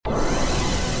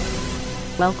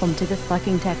Welcome to the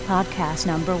FuckingTech podcast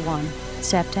number 1,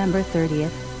 September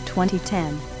 30th,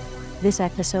 2010. This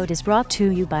episode is brought to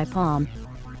you by Palm,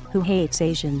 who hates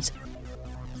Asians.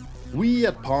 We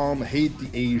at Palm hate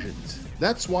the Asians.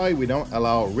 That's why we don't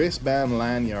allow wristband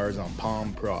lanyards on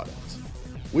Palm products.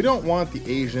 We don't want the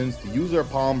Asians to use our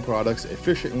Palm products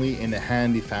efficiently in a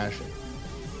handy fashion.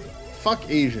 Fuck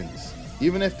Asians,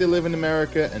 even if they live in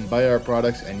America and buy our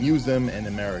products and use them in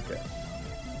America.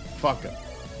 Fuck them.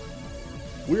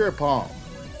 We are Palm,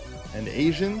 and the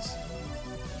Asians,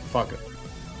 fuck them.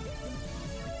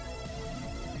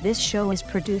 This show is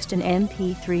produced in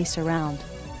MP3 surround,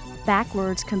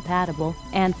 backwards compatible,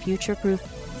 and future-proof.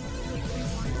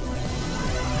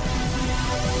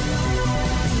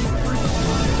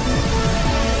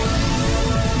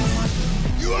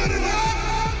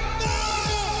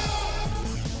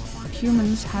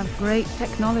 Humans have great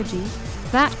technology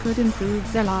that could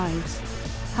improve their lives.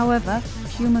 However,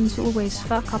 humans always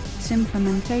fuck up its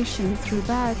implementation through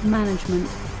bad management,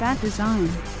 bad design,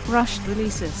 rushed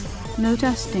releases, no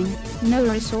testing, no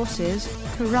resources,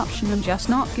 corruption, and just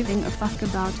not giving a fuck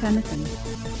about anything.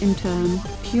 In turn,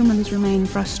 humans remain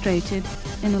frustrated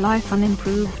in a life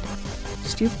unimproved.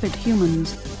 Stupid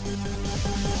humans.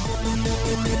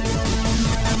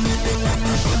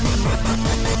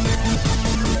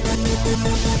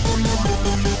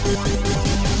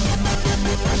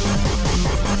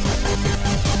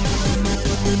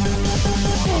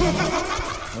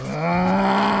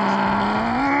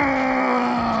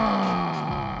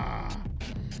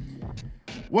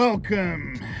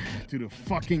 Welcome to the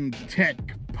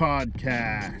FuckingTech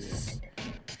podcast.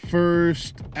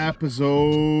 First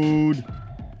episode,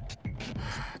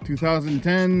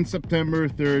 2010, September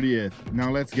 30th.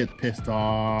 Now let's get pissed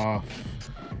off.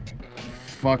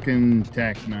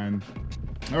 FuckingTech, man.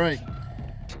 Alright.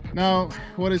 Now,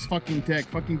 what is FuckingTech?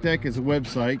 FuckingTech is a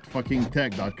website,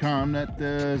 FuckingTech.com, that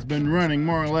has been running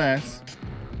more or less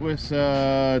with 2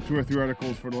 or 3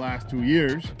 articles for the last 2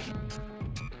 years.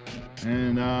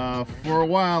 And for a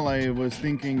while I was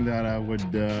thinking that I would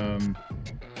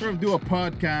sort of do a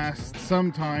podcast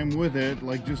sometime with it,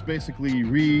 like just basically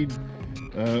read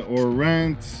or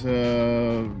rant,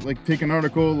 like take an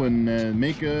article and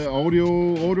make an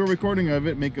audio recording of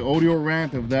it, make an audio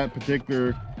rant of that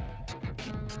particular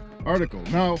article.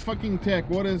 Now, FuckingTech,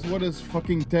 what does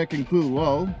FuckingTech include?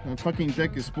 Well,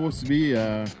 FuckingTech is supposed to be,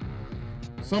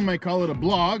 some might call it a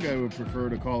blog. I would prefer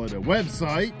to call it a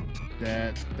website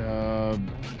that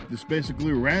just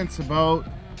basically rants about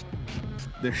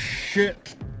the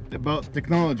shit about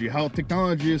technology, how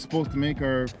technology is supposed to make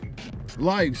our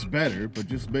lives better, but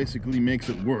just basically makes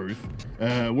it worse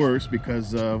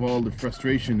because of all the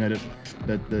frustration that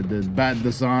the bad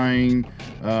design,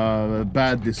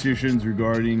 bad decisions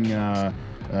regarding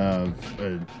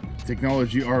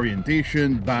technology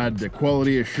orientation, bad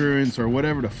quality assurance, or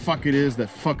whatever the fuck it is that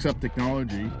fucks up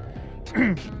technology.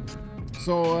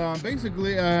 So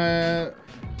basically, I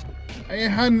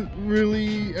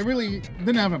really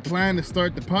didn't have a plan to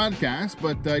start the podcast,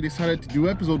 but I decided to do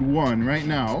episode 1 right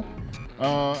now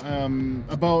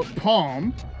about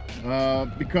Palm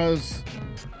because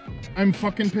I'm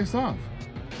fucking pissed off.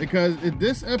 Because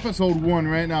this episode 1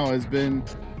 right now has been,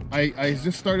 I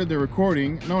just started the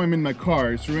recording. Now I'm in my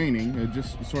car. It's raining.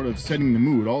 Just sort of setting the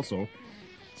mood also.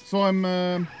 So I'm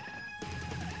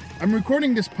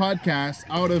recording this podcast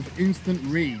out of instant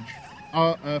rage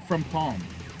from Palm.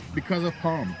 Because of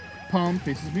Palm. Palm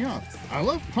pisses me off. I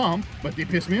love Palm, but they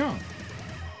piss me off.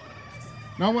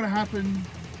 Now what happened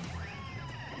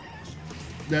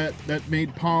that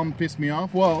made Palm piss me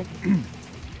off? Well,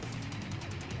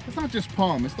 it's not just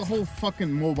Palm. It's the whole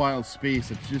fucking mobile space.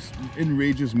 It just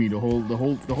enrages me. The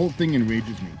whole thing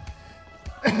enrages me.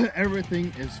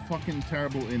 Everything is fucking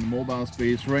terrible in mobile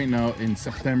space right now in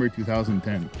September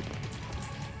 2010.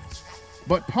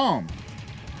 But Palm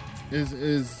is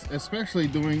especially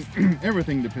doing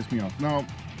everything to piss me off. Now,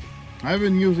 I've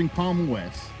been using Palm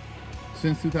OS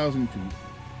since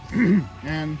 2002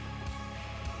 and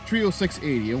Trio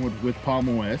 680 with Palm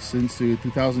OS since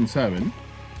 2007.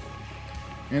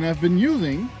 And I've been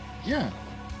using,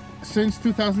 since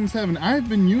 2007, I've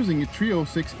been using a Trio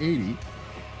 680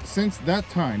 since that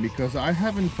time because I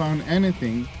haven't found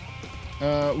anything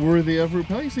worthy of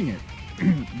replacing it.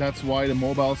 That's why the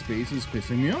mobile space is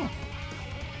pissing me off.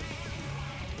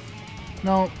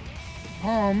 Now,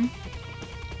 Palm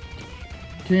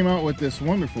came out with this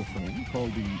wonderful phone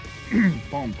called the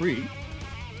Palm Pre,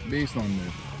 based on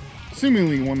the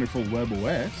seemingly wonderful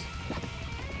WebOS.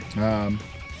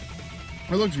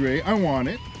 It looks great. I want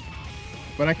it,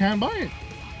 but I can't buy it.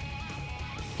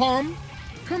 Palm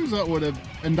comes out with a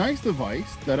nice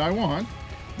device that I want,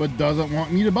 but doesn't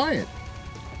want me to buy it.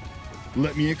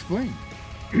 Let me explain.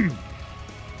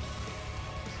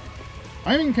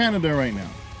 I'm in Canada right now,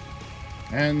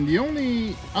 and the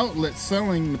only outlet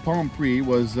selling the Palm Pre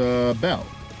was Bell,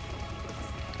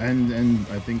 and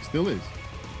I think still is.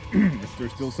 If they're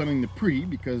still selling the Pre,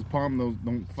 because Palm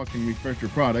don't fucking refresh their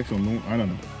products, so I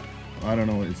don't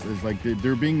know. It's like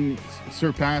they're being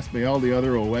surpassed by all the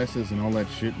other OSs and all that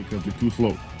shit because they're too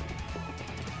slow,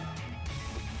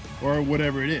 or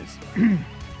whatever it is.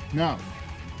 Now,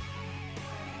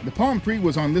 the Palm Pre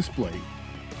was on display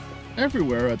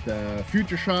everywhere at the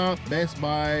Future Shop, Best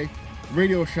Buy,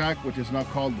 Radio Shack, which is now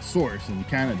called The Source in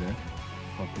Canada.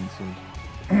 Fucking Source.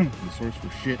 The Source for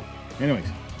shit. Anyways.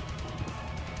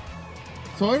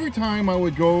 So every time I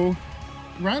would go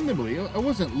randomly, I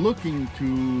wasn't looking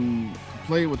to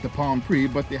play with the Palm Pre,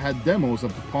 but they had demos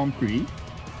of the Palm Pre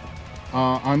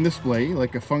on display,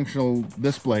 like a functional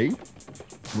display,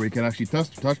 where you can actually touch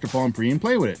the Palm Pre and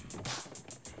play with it.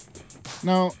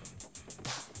 Now,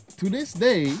 to this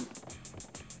day,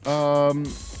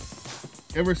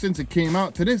 ever since it came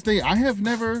out, to this day, I have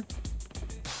never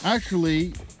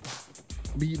actually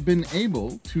been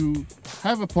able to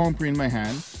have a Palm Pre in my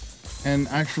hand and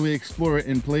actually explore it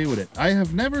and play with it. I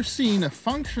have never seen a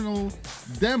functional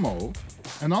demo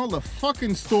in all the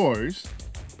fucking stores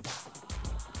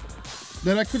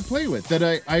that I could play with.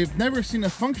 I've never seen a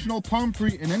functional Palm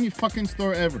Pre in any fucking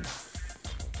store ever.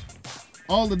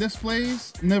 All the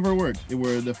displays never worked.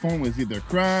 The phone was either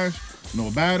crashed, no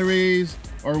batteries,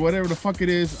 or whatever the fuck it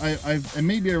is. I've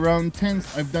maybe around 10.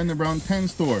 I've done around 10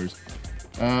 stores.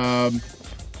 I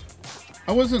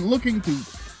wasn't looking to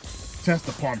test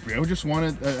the Palm Pre. I just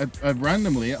wanted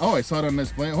randomly. Oh, I saw it on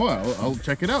display. Oh, I'll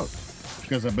check it out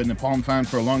because I've been a Palm fan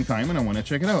for a long time and I want to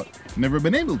check it out. Never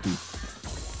been able to.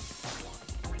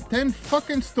 10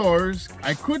 fucking stores.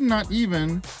 I could not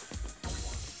even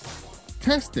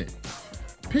test it.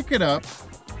 Pick it up.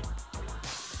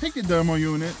 Pick the demo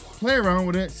unit. Play around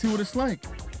with it. See what it's like.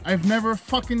 I've never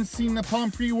fucking seen the Palm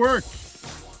Pre work.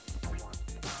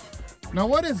 Now,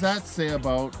 what does that say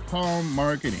about Palm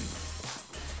marketing?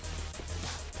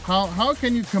 How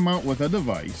can you come out with a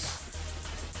device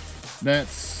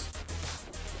that's,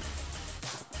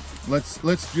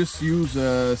 let's just use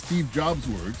Steve Jobs'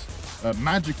 words, a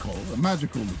magical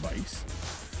device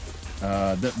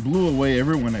that blew away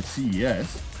everyone at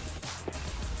CES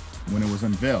when it was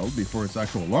unveiled before its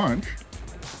actual launch.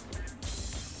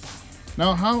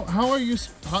 Now, how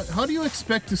do you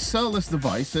expect to sell this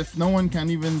device if no one can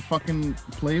even fucking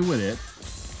play with it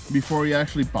before you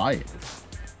actually buy it?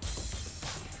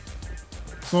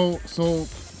 So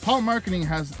Palm marketing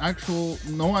has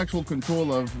no actual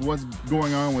control of what's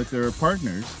going on with their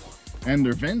partners and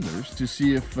their vendors to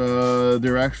see if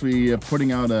they're actually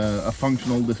putting out a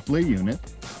functional display unit,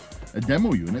 a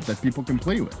demo unit that people can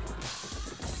play with.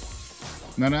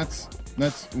 Now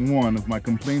that's one of my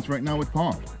complaints right now with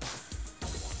Palm.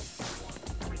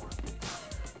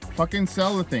 Fucking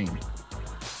sell the thing.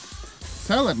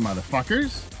 Sell it,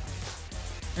 motherfuckers.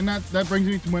 And that brings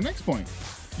me to my next point.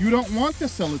 You don't want to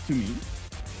sell it to me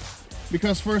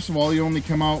because, first of all, you only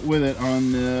come out with it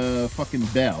on fucking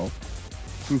Bell.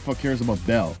 Who the fuck cares about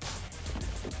Bell?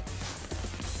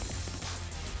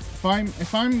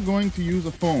 If I'm going to use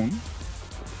a phone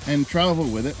and travel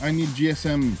with it, I need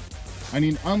GSM. I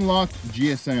need unlocked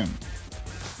GSM.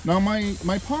 Now,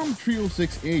 my Palm Trio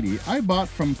 680, I bought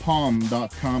from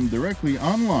Palm.com directly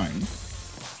online.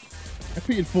 I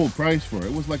paid full price for it.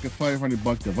 It was like a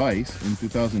 $500 device in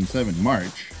 2007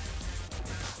 March.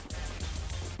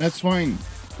 That's fine.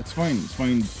 That's fine. It's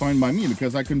fine by me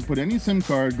because I can put any SIM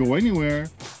card, go anywhere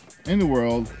in the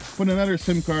world, put another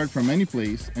SIM card from any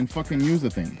place, and fucking use the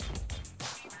thing.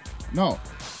 No,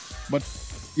 but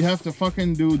you have to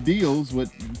fucking do deals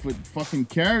with fucking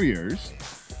carriers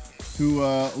to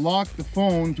lock the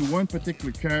phone to one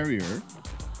particular carrier,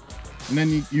 and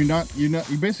then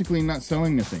you're basically not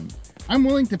selling the thing. I'm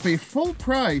willing to pay full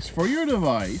price for your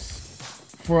device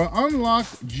for an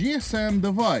unlocked GSM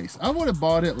device. I would have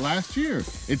bought it last year.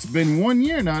 It's been 1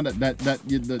 year now that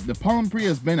the Palm Pre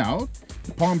has been out,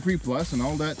 the Palm Pre Plus and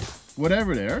all that,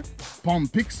 whatever there, Palm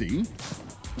Pixie.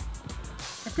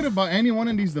 I could have bought any one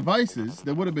of these devices.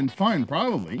 That would have been fine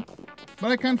probably,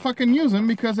 but I can't fucking use them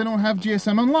because I don't have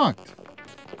GSM unlocked.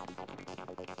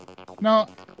 Now,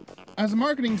 as a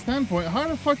marketing standpoint, how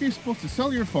the fuck are you supposed to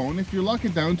sell your phone if you lock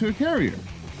it down to a carrier?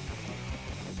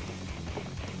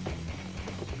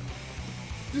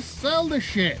 Just sell the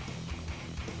shit.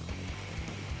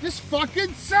 Just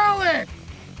fucking sell it.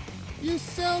 You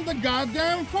sell the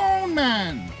goddamn phone,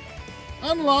 man.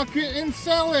 Unlock it and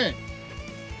sell it.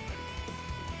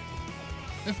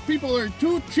 If people are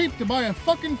too cheap to buy a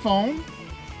fucking phone,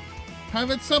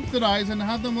 have it subsidized and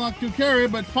have them lock to carry,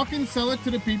 but fucking sell it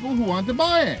to the people who want to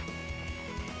buy it.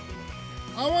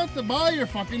 I want to buy your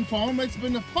fucking phone, but it's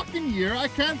been a fucking year, I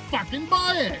can't fucking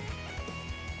buy it.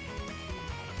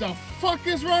 The fuck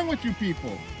is wrong with you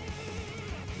people?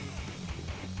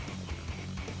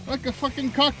 Like a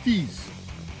fucking cock tease.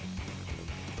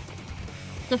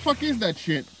 The fuck is that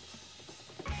shit?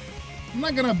 I'm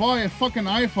not gonna buy a fucking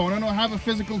iPhone, I don't have a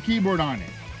physical keyboard on it.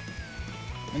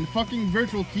 And the fucking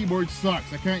virtual keyboard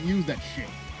sucks, I can't use that shit.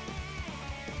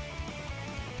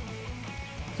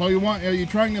 So you want, are you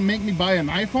trying to make me buy an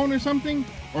iPhone or something?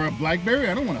 Or a BlackBerry?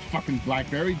 I don't want a fucking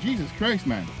BlackBerry, Jesus Christ,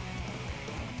 man.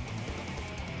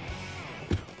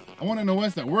 I want an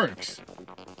OS that works.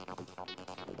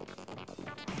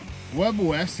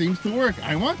 WebOS seems to work.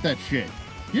 I want that shit.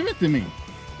 Give it to me.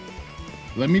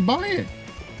 Let me buy it.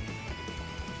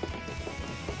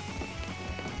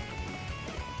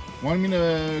 Want me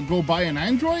to go buy an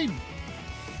Android?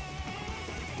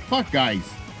 Fuck, guys.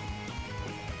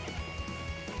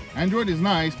 Android is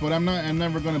nice, but I'm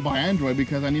never gonna buy Android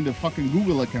because I need a fucking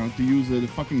Google account to use the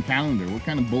fucking calendar. What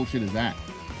kind of bullshit is that?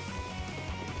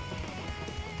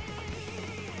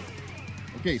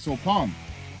 Okay, so Palm.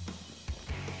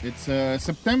 It's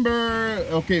September.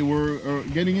 Okay, we're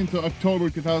getting into October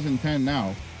 2010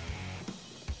 now.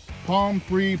 Palm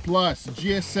Pre Plus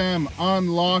GSM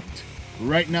unlocked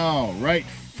right now. Right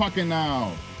fucking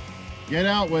now. Get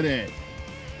out with it.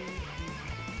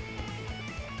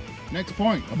 Next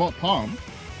point about Palm.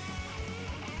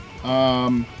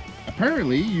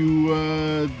 Apparently you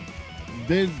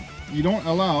don't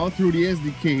allow through the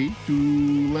SDK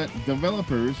to let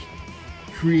developers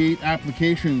create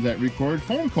applications that record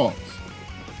phone calls.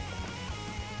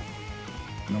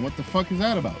 Now what the fuck is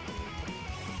that about?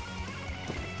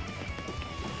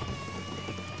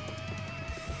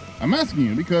 I'm asking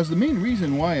you because the main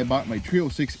reason why I bought my Trio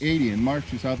 680 in March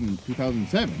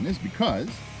 2007 is because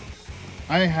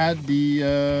I had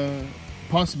the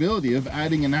possibility of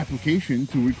adding an application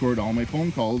to record all my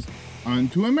phone calls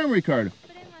onto a memory card.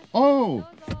 Oh,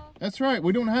 that's right,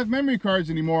 we don't have memory cards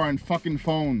anymore on fucking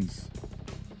phones.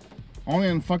 Only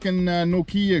on fucking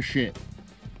Nokia shit.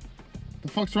 The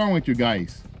fuck's wrong with you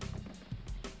guys?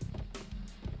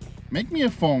 Make me a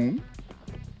phone,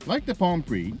 like the Palm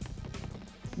Pre,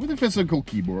 with a physical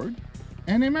keyboard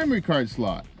and a memory card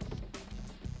slot.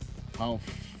 How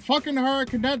fucking hard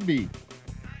can that be?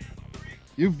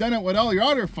 You've done it with all your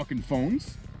other fucking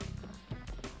phones.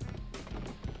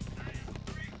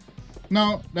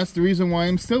 Now, that's the reason why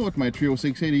I'm still with my Trio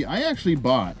 680. I actually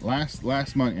bought last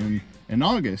month in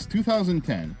August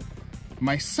 2010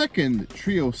 my second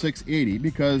Trio 680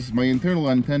 because my internal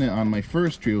antenna on my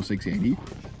first Trio 680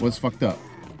 was fucked up.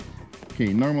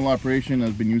 Okay, normal operation,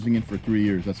 I've been using it for 3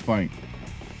 years, that's fine.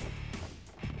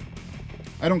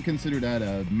 I don't consider that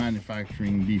a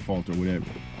manufacturing default or whatever.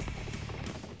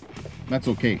 That's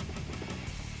okay.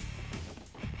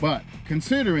 But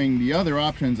considering the other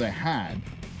options I had,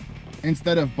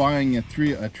 instead of buying a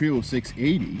Trio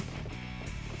 680,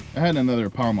 I had another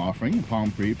Palm offering, a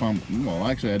Palm Pre, well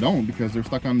actually I don't because they're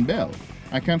stuck on Bell.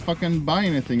 I can't fucking buy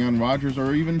anything on Rogers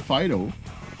or even Fido,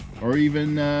 or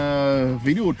even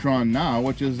Videotron now,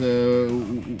 which is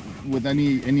with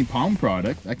any Palm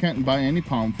product. I can't buy any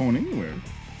Palm phone anywhere.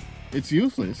 It's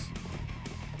useless.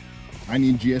 I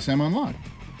need GSM unlocked.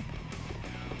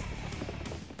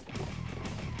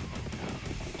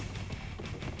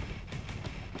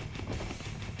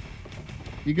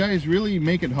 You guys really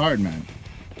make it hard, man.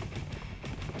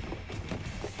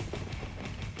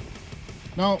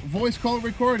 Now, voice call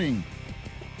recording.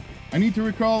 I need to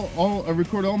record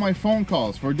all my phone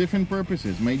calls for different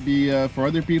purposes. Might be for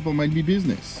other people, might be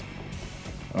business.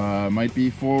 Might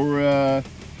be for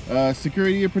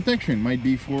security or protection. Might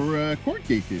be for court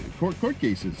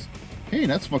cases. Hey,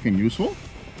 that's fucking useful.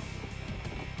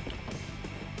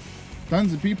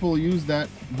 Tons of people use that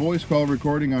voice call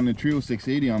recording on the Trio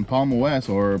 680 on Palm OS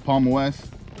or Palm OS.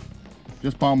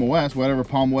 Just Palm OS, whatever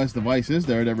Palm OS device is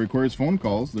there that records phone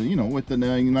calls, you know, with the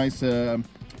nice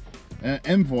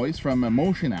M-Voice from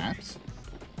Motion Apps.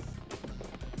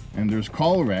 And there's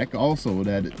Call Rec also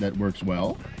that works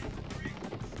well.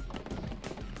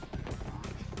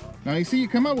 Now you see, you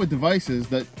come out with devices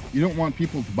that you don't want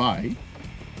people to buy.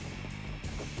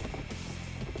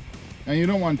 And you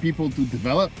don't want people to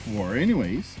develop for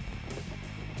anyways.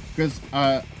 Because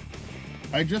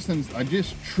I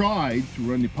just tried to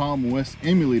run the Palm OS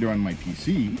emulator on my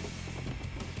PC,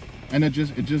 and it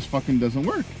just fucking doesn't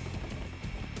work.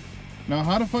 Now,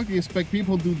 how the fuck do you expect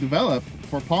people to develop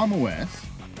for Palm OS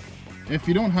if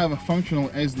you don't have a functional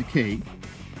SDK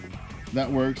that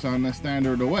works on the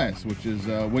standard OS, which is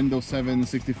Windows 7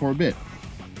 64-bit.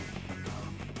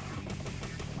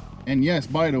 And yes,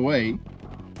 by the way,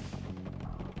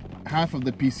 half of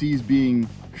the PCs being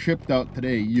shipped out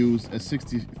today use a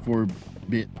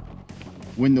 64-bit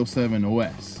Windows 7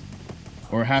 OS.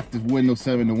 Or half the Windows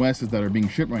 7 OSs that are being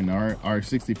shipped right now are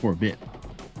 64-bit.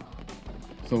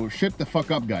 So ship the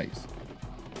fuck up, guys.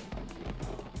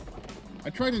 I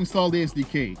tried to install the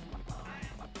SDK.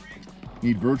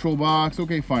 Need VirtualBox?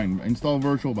 Okay, fine. Install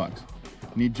VirtualBox.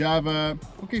 Need Java?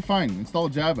 Okay, fine. Install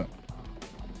Java.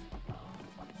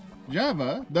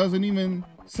 Java doesn't even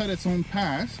set its own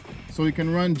path, so you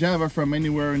can run Java from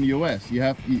anywhere in the OS. You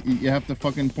have to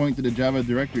fucking point to the Java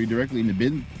directory directly in the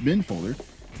bin folder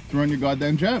to run your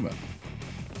goddamn Java.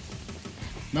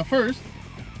 Now first,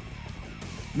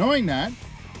 knowing that,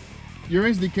 your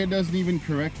SDK doesn't even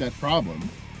correct that problem,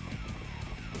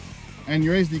 and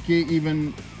your SDK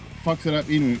even fucks it up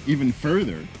even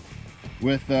further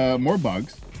with more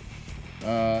bugs.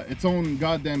 Its own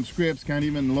goddamn scripts can't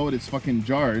even load its fucking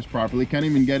jars properly, can't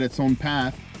even get its own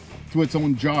path to its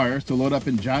own jars to load up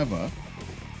in Java.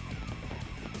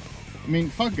 I mean,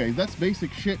 fuck guys, that's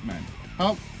basic shit, man.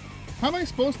 How am I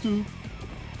supposed to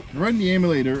run the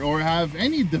emulator or have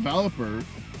any developer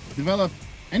develop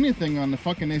anything on the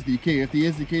fucking SDK if the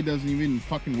SDK doesn't even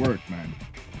fucking work, man?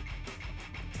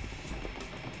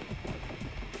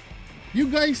 You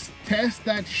guys test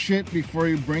that shit before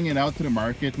you bring it out to the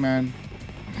market, man?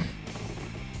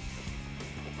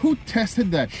 Who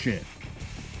tested that shit?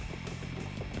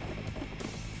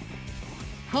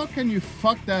 How can you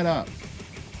fuck that up?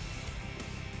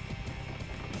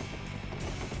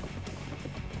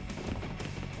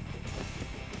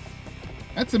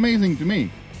 That's amazing to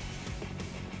me.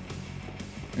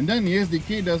 And then the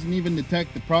SDK doesn't even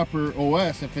detect the proper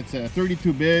OS if it's a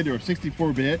 32-bit or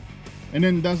 64-bit, and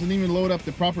then doesn't even load up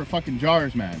the proper fucking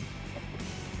jars, man.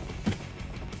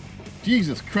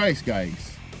 Jesus Christ,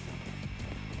 guys.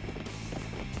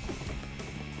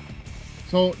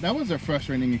 So that was a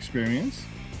frustrating experience.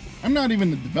 I'm not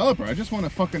even the developer. I just want to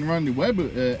fucking run the web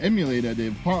emulator, the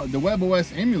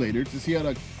WebOS emulator, to see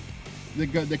how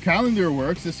the calendar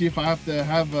works, to see if I have to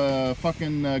have a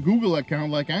fucking Google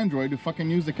account like Android to fucking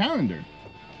use the calendar,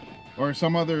 or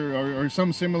some other or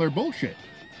some similar bullshit,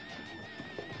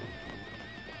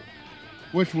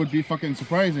 which would be fucking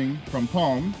surprising from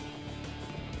Palm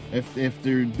if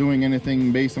they're doing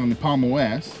anything based on the Palm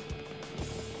OS.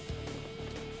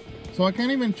 So I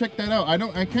can't even check that out.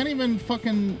 I can't even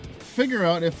fucking figure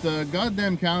out if the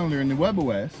goddamn calendar in the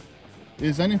WebOS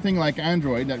is anything like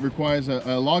Android that requires a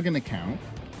login account,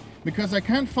 because I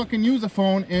can't fucking use the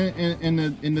phone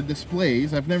in the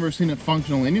displays. I've never seen it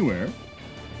functional anywhere.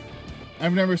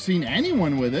 I've never seen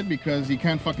anyone with it because you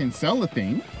can't fucking sell the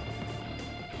thing.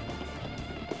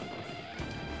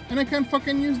 And I can't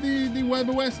fucking use the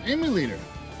WebOS emulator.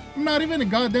 I'm not even a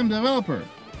goddamn developer.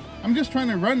 I'm just trying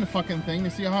to run the fucking thing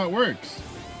to see how it works.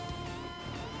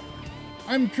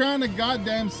 I'm trying to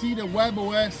goddamn see the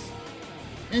WebOS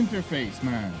interface,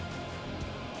 man.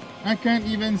 I can't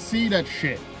even see that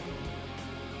shit.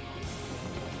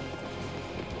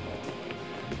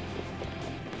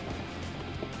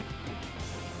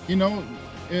 You know,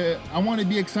 I want to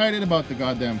be excited about the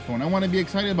goddamn phone. I want to be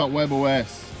excited about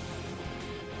WebOS.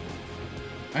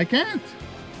 I can't.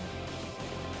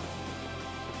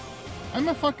 I'm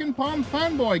a fucking Palm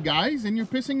fanboy, guys, and you're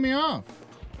pissing me off.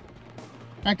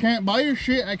 I can't buy your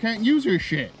shit. I can't use your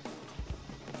shit.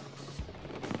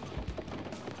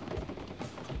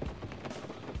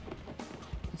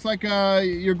 It's like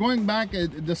you're going back.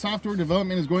 The software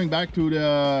development is going back to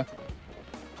the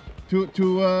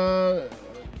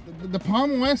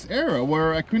Palm OS era,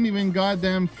 where I couldn't even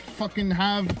goddamn fucking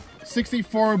have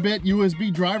 64-bit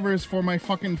USB drivers for my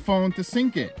fucking phone to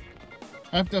sync it.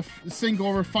 I have to sync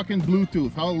over fucking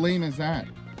Bluetooth. How lame is that?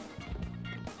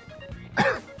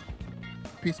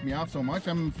 Pissed me off so much,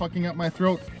 I'm fucking up my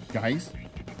throat, guys.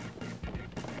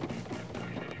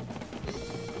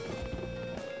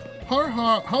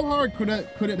 How hard could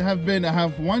it have been to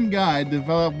have one guy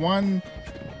develop one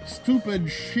stupid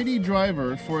shitty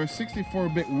driver for a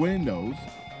 64-bit Windows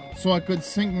so I could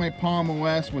sync my Palm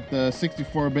OS with the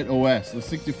 64-bit OS, the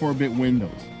 64-bit Windows?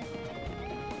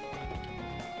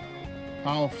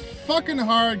 How fucking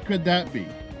hard could that be?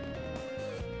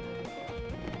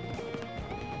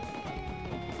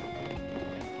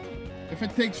 If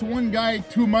it takes one guy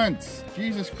 2 months,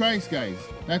 Jesus Christ, guys,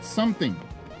 that's something.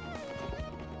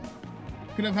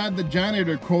 Could have had the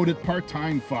janitor code it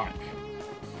part-time, FOCK.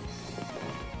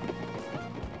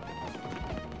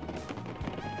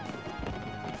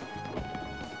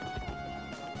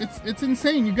 It's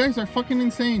insane. You guys are fucking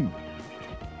insane.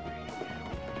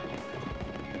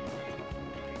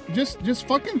 just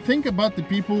fucking think about the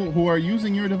people who are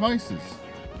using your devices.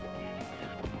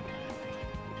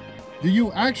 Do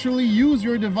you actually use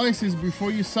your devices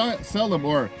before you sell them,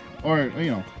 or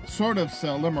you know, sort of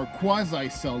sell them, or quasi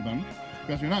sell them?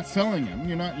 Because you're not selling them.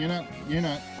 You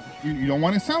don't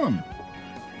want to sell them.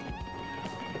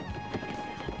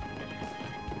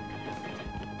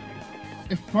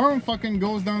 If Palm fucking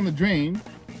goes down the drain,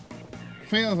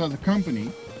 fails as a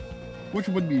company, which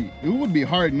would be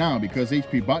hard now because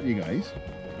HP bought you guys.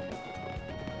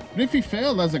 But if he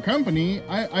failed as a company,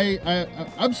 I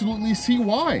absolutely see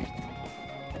why.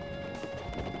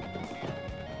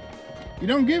 You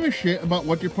don't give a shit about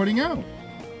what you're putting out.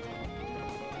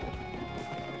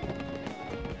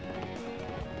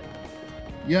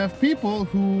 You have people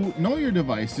who know your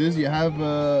devices. You have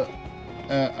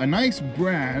a nice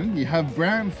brand. You have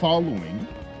brand following.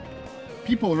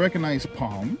 People recognize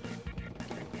Palm.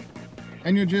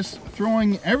 And you're just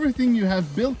throwing everything you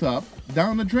have built up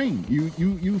down the drain.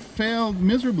 You failed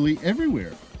miserably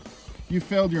everywhere. You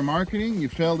failed your marketing. You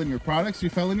failed in your products.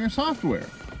 You failed in your software.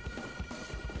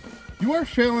 You are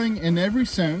failing in every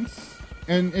sense.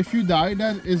 And if you die,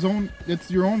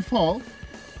 it's your own fault.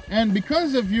 And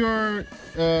because of your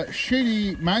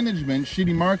shitty management,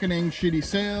 shitty marketing, shitty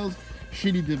sales,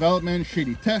 shitty development,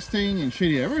 shitty testing, and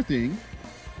shitty everything,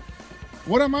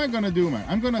 what am I gonna do, man?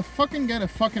 I'm gonna fucking get a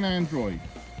fucking Android.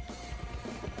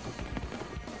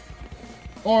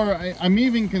 Or I'm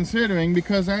even considering,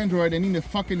 because Android, I need a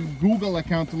fucking Google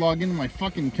account to log into my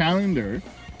fucking calendar.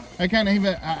 I can't have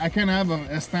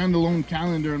a standalone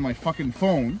calendar on my fucking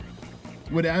phone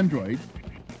with Android.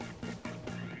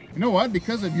 You know what?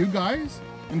 Because of you guys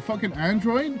and fucking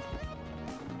Android,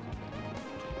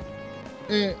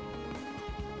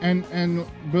 and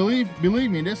believe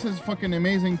me, this is fucking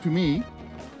amazing to me.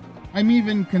 I'm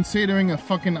even considering a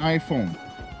fucking iPhone.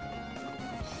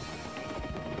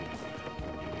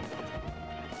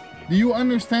 Do you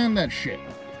understand that shit?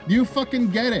 Do you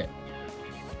fucking get it?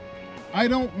 I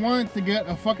don't want to get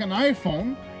a fucking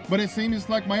iPhone, but it seems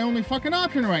like my only fucking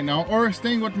option right now, or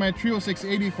staying with my Trio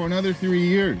 680 for another 3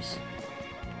 years.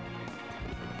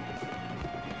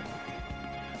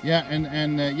 Yeah,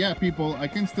 and yeah, people, I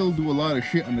can still do a lot of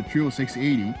shit on the Trio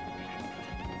 680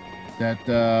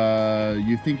 that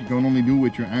you think you can only do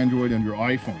with your Android and your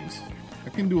iPhones. I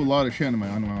can do a lot of shit on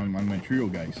my Trio,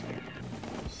 guys.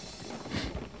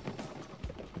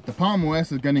 But the Palm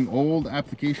OS is getting old.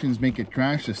 Applications make it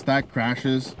crash. The stack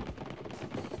crashes.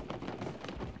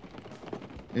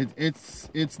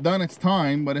 It's done its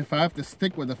time. But if I have to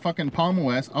stick with the fucking Palm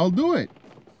OS, I'll do it.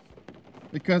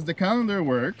 Because the calendar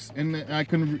works, and I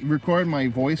can record my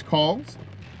voice calls.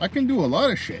 I can do a lot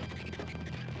of shit.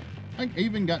 I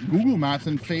even got Google Maps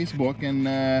and Facebook and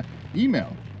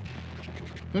email.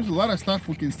 There's a lot of stuff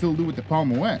we can still do with the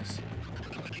Palm OS.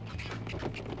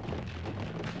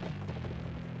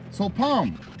 So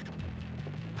Palm,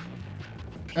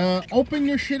 open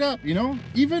your shit up, you know?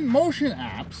 Even Motion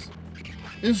Apps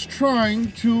is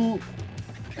trying to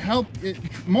help it.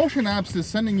 Motion Apps is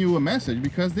sending you a message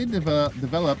because they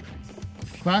develop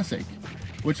Classic,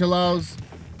 which allows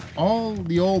all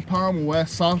the old Palm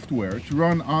OS software to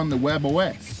run on the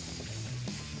WebOS.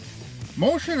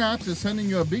 Motion Apps is sending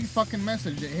you a big fucking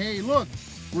message that, hey, look,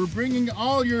 we're bringing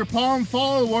all your Palm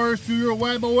followers to your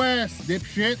WebOS,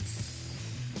 dipshits.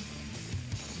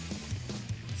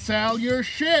 Sell your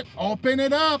shit. Open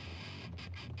it up.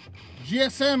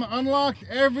 GSM unlocked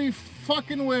every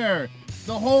fucking where.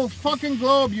 The whole fucking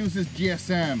globe uses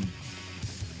GSM.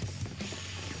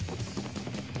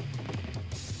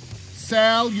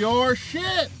 Sell your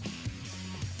shit.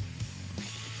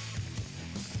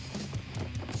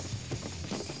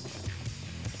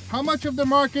 How much of the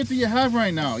market do you have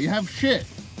right now? You have shit.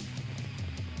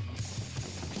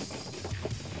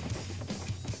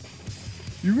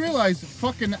 You realize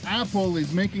fucking Apple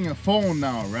is making a phone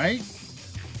now, right?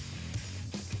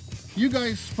 You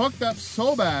guys fucked up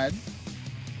so bad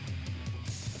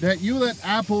that you let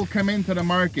Apple come into the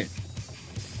market.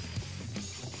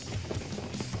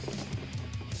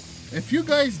 If you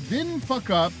guys didn't fuck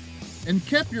up and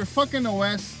kept your fucking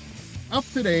OS up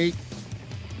to date,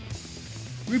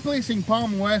 replacing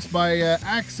Palm OS by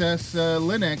Access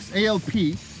Linux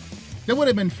ALP, that would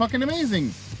have been fucking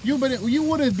amazing. You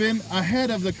would have been ahead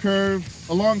of the curve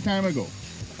a long time ago.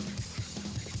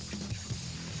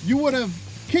 You would have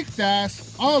kicked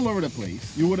ass all over the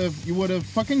place. You would have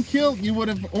fucking killed. You would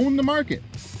have owned the market.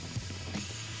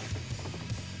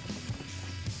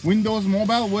 Windows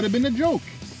Mobile would have been a joke.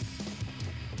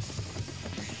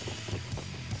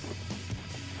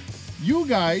 You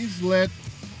guys let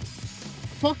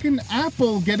fucking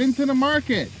Apple get into the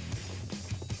market.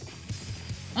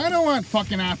 I don't want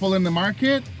fucking Apple in the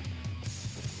market.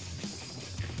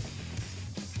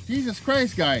 Jesus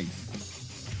Christ, guys.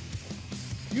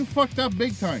 You fucked up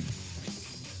big time.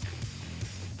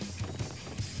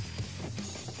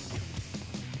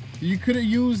 You could have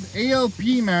used ALP,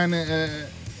 man,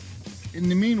 in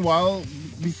the meanwhile,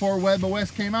 before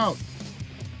WebOS came out.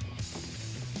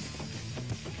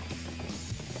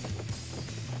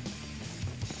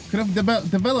 Could have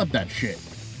developed that shit.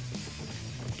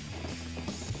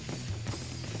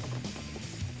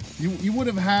 You would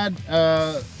have had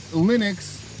a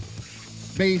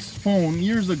Linux-based phone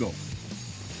years ago.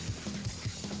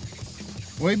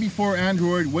 Way before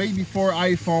Android, way before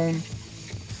iPhone,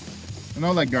 and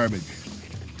all that garbage.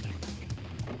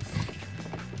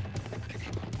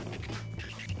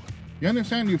 You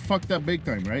understand you fucked up big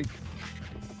time, right?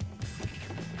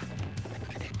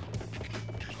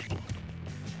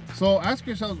 So ask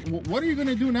yourself, what are you going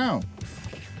to do now?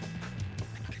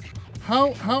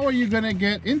 How are you going to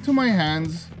get into my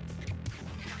hands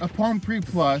a Palm Pre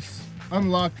Plus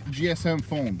unlocked GSM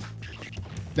phone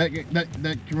that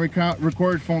can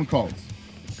record phone calls?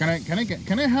 Can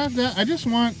I have that? I just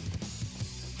want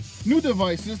new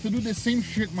devices to do the same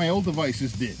shit my old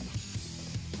devices did.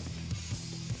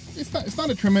 It's not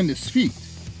a tremendous feat.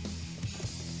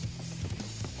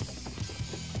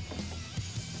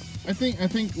 I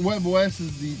think WebOS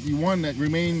is the one that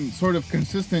remained sort of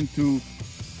consistent to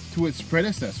its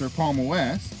predecessor, Palm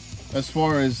OS, as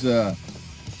far as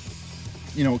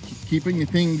keeping the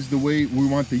things the way we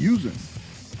want to use them,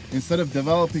 instead of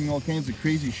developing all kinds of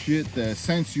crazy shit,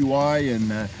 Sense UI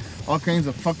and all kinds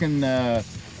of fucking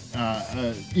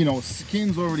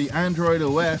skins over the Android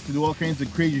OS to do all kinds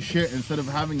of crazy shit, instead of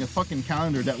having a fucking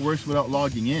calendar that works without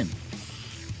logging in.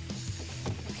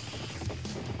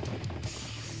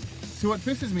 So what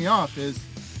pisses me off is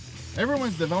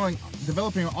everyone's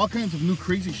developing all kinds of new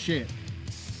crazy shit.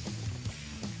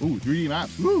 Ooh, 3D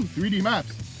maps. Ooh, 3D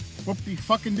maps. What the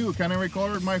fucking do? Can I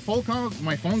record my phone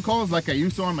calls like I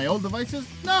used to on my old devices?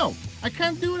 No, I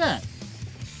can't do that.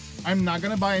 I'm not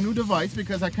gonna buy a new device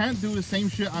because I can't do the same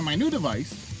shit on my new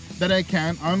device that I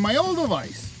can on my old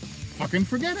device. Fucking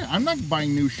forget it. I'm not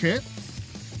buying new shit.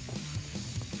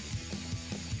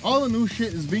 All the new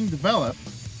shit is being developed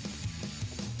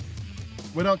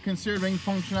without considering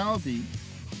functionality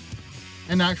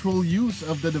and actual use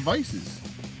of the devices.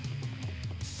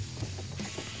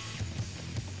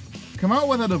 Come out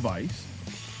with a device,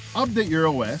 update your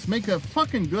OS, make a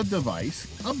fucking good device,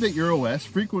 update your OS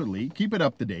frequently, keep it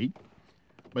up to date,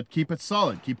 but keep it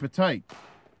solid, keep it tight.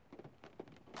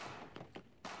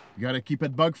 You gotta keep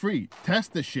it bug free.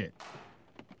 Test the shit.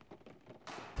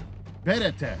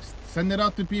 Beta test. Send it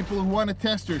out to people who want to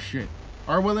test your shit,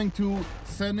 are willing to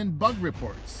send in bug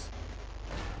reports.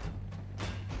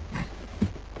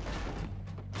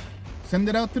 Send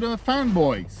it out to the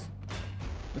fanboys.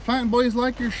 The fanboys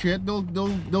like your shit. They'll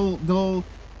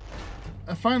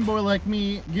a fanboy like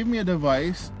me, give me a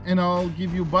device and I'll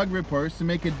give you bug reports to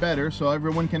make it better so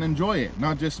everyone can enjoy it.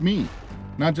 Not just me.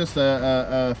 Not just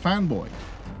a fanboy.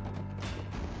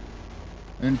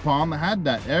 And Palm had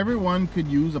that. Everyone could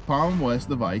use a Palm OS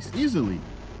device easily.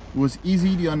 It was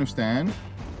easy to understand,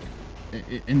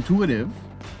 intuitive,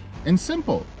 and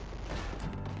simple.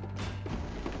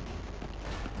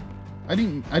 I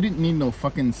didn't need no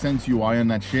fucking Sense UI on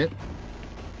that shit.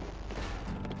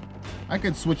 I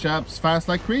could switch apps fast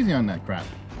like crazy on that crap.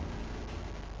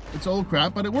 It's old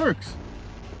crap, but it works.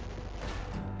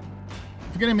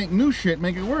 If you're gonna make new shit,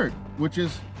 make it work, which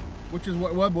is what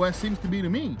WebOS seems to be to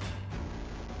me.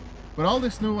 But all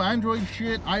this new Android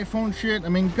shit, iPhone shit, I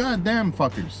mean, goddamn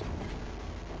fuckers.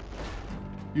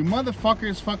 You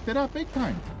motherfuckers fucked it up big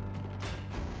time.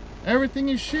 Everything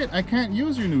is shit. I can't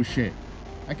use your new shit.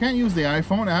 I can't use the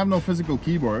iPhone. I have no physical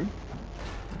keyboard.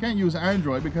 I can't use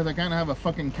Android because I can't have a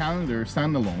fucking calendar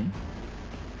standalone.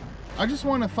 I just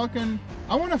want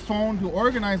I want a phone to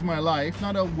organize my life,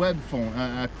 not a web phone,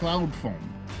 a cloud phone.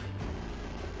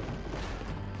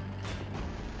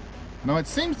 Now it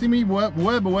seems to me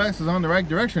WebOS is on the right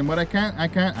direction, but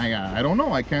I don't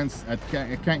know. I can't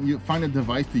find a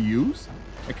device to use.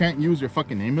 I can't use your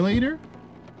fucking emulator.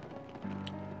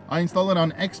 I installed it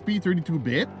on XP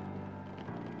 32-bit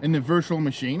in the virtual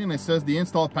machine, and it says the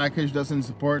install package doesn't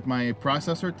support my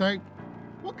processor type.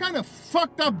 What kind of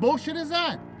fucked up bullshit is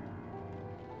that?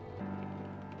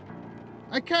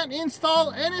 I can't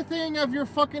install anything of your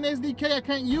fucking SDK. I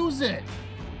can't use it.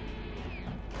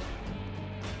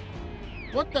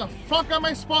 What the fuck am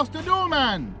I supposed to do,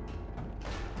 man?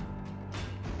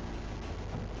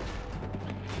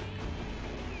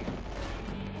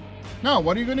 Now,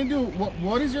 what are you gonna do?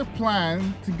 What is your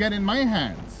plan to get in my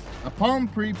hands? a Palm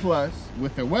Pre Plus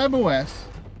with a WebOS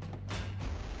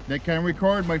that can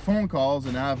record my phone calls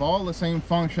and have all the same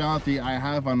functionality I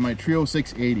have on my Trio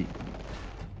 680.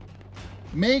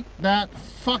 Make that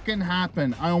fucking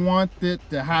happen. I want it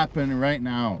to happen right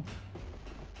now.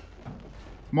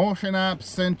 Motion Apps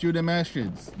sent you the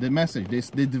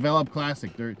message. They develop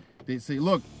Classic. They say,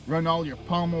 look, run all your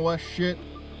Palm OS shit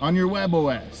on your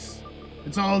WebOS.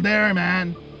 It's all there,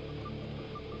 man.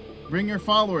 Bring your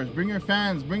followers, bring your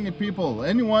fans, bring the people,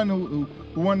 anyone who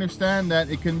understand that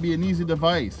it can be an easy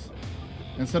device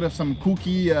instead of some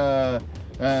kooky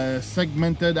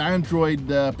segmented Android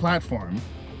platform.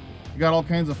 You got all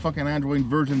kinds of fucking Android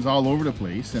versions all over the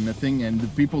place, and the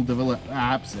people develop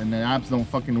apps, and the apps don't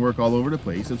fucking work all over the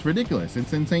place. It's ridiculous.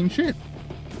 It's insane shit.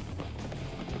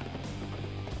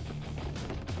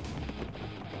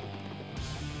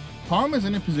 Palm is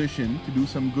in a position to do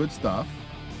some good stuff,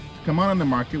 to come out on the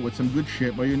market with some good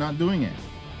shit, but you're not doing it.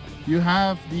 You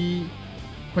have the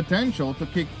potential to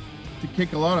kick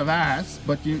a lot of ass,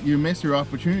 but you miss your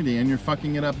opportunity, and you're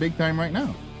fucking it up big time right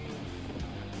now.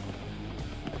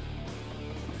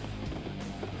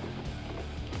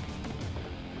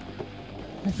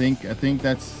 I think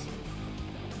that's...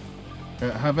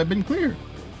 have I been clear?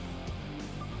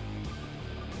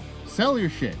 Sell your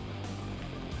shit.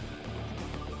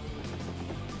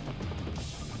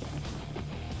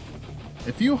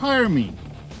 If you hire me,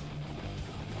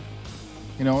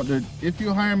 if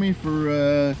you hire me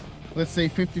for, let's say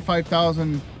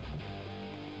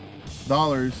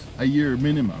 $55,000 a year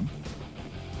minimum,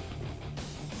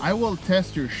 I will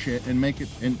test your shit and make it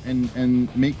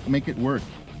and make it work.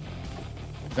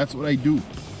 That's what I do.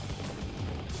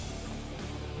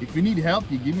 If you need help,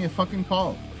 you give me a fucking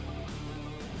call.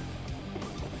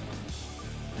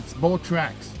 It's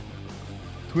BoTracks.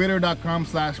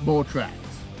 Twitter.com/BoTracks.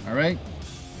 Alright?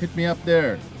 Hit me up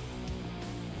there.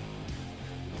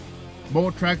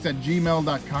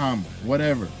 BoTracks@gmail.com.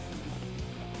 Whatever.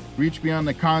 Reach me on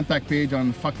the contact page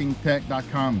on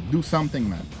FuckingTech.com. Do something,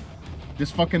 man.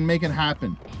 Just fucking make it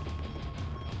happen.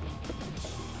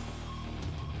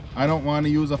 I don't want to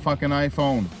use a fucking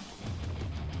iPhone.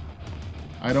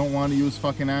 I don't want to use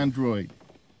fucking Android.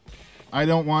 I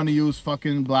don't want to use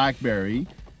fucking BlackBerry.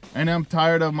 And I'm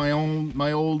tired of my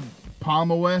old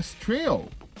Palm OS Trio.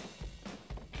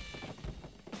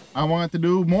 I want to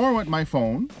do more with my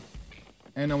phone,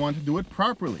 and I want to do it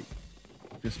properly.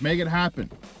 Just make it happen.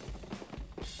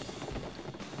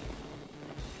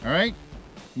 Alright,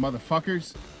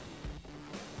 motherfuckers.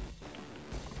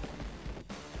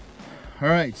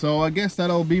 Alright, so I guess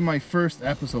that'll be my first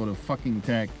episode of Fucking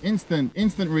Tech. Instant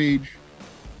rage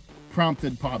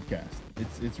prompted podcast.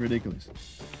 It's ridiculous.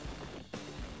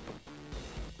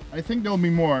 I think there'll be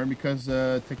more because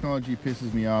technology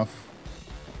pisses me off.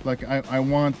 Like, I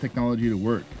want technology to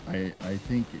work. I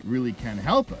think it really can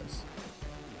help us.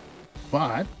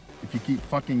 But if you keep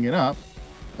fucking it up,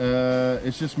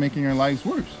 it's just making our lives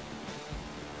worse.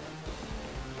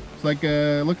 It's like,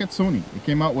 look at Sony. They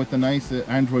came out with a nice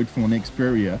Android phone,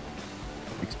 Xperia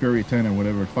 10 or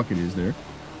whatever the fuck it is there.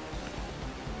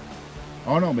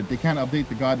 Oh no, but they can't update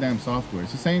the goddamn software.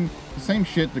 It's the same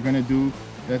shit they're gonna do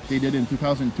that they did in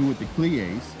 2002 with the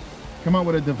Cleays. Come out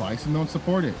with a device and don't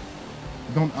support it.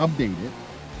 Don't update it.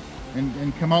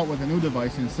 And come out with a new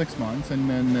device in 6 months, and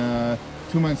then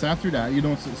 2 months after that you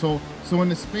don't. So in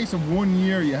the space of 1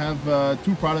 year you have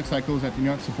 2 product cycles that you're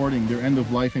not supporting their end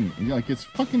of life, and like, it's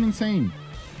fucking insane.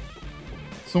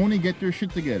 Sony, get their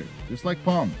shit together, just like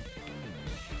Palm.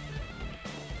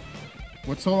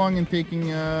 What's so long in taking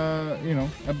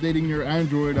updating your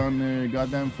Android on the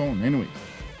goddamn phone? Anyway,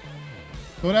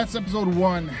 so that's episode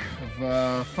 1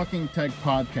 of Fucking Tech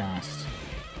Podcast.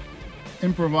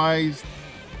 Improvised.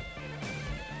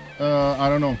 I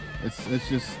don't know. It's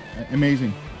just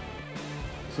amazing.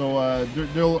 So I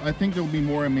think there'll be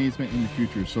more amazement in the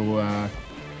future. So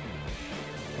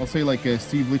I'll say like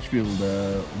Steve Litchfield,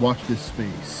 watch this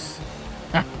space.